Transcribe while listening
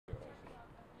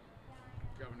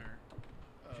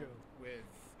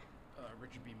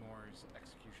Richard B. Moore's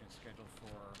execution is scheduled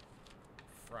for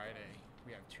Friday.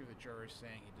 We have two of the jurors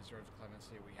saying he deserves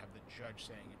clemency. We have the judge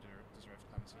saying he deserves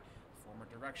clemency. Former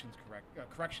corrections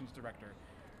director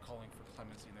calling for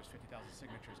clemency, and there's 50,000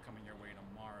 signatures coming your way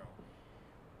tomorrow.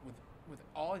 With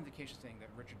all indications saying that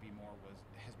Richard B. Moore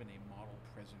has been a model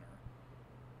prisoner,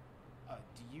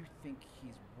 do you think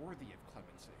he's worthy of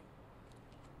clemency?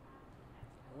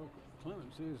 Well,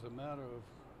 clemency is a matter of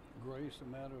grace,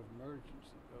 a matter of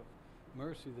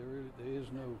mercy. There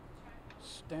is no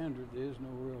standard, there is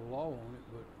no real law on it,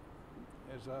 but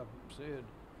as I've said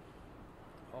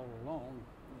all along,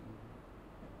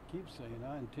 keep saying,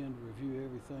 I intend to review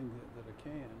everything that I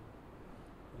can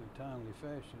in a timely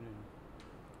fashion and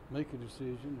make a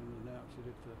decision and announce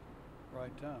it at the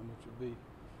right time, which will be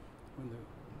when the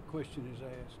question is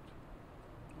asked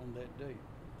on that date.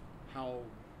 How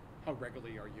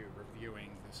regularly are you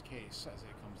reviewing this case as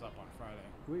it comes up on Friday?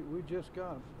 We just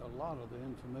got a lot of the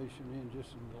information in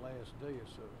just in the last day or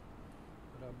so,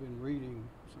 but I've been reading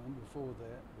some before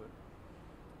that, but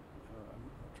I'm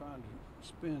trying to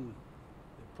spend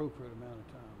the appropriate amount of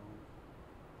time on it.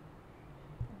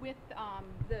 With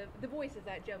the voices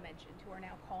that Joe mentioned who are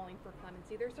now calling for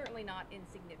clemency, they're certainly not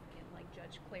insignificant, like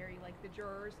Judge Clary, like the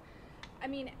jurors. I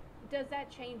mean, does that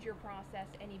change your process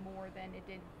any more than it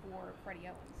did for Freddie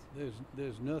Owens?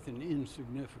 There's nothing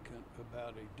insignificant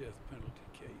about a death penalty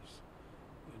case,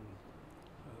 and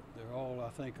they're all, I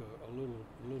think, a little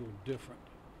different,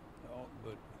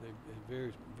 but they're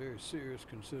very, very serious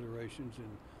considerations,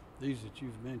 and these that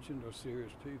you've mentioned are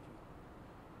serious people.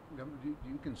 Do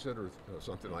you consider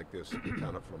something like this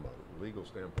kind of from a legal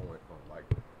standpoint, like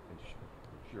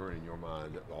ensuring in your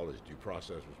mind that all his due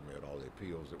process was met, all the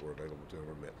appeals that were available to him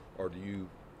were met, or do you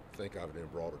think of it in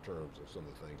broader terms of some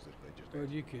of the things that they just Well,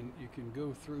 asked? you can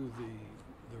go through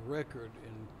the record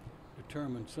and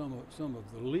determine some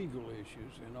of the legal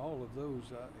issues, and all of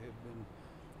those have been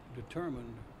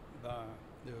determined by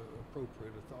the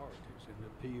appropriate authorities and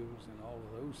appeals and all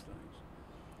of those things.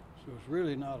 So it's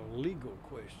really not a legal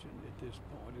question at this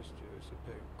point. It's just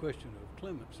a question of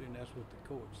clemency, and that's what the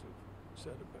courts have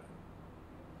said about it.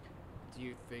 Do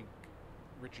you think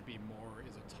Richard B. Moore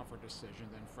is a tougher decision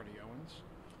than Freddie Owens?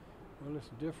 Well,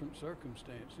 it's different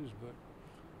circumstances, but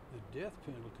the death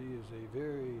penalty is a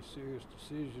very serious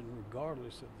decision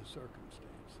regardless of the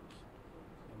circumstances.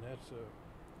 And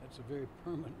that's a very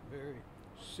permanent, very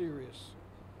serious,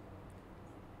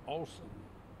 awesome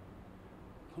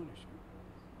punishment.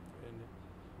 And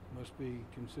it must be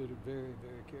considered very,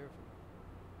 very carefully.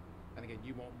 And again,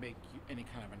 you won't make any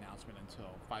kind of announcement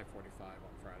until 5:45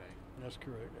 on Friday. That's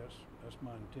correct. That's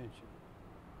my intention.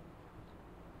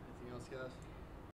 Anything else, guys?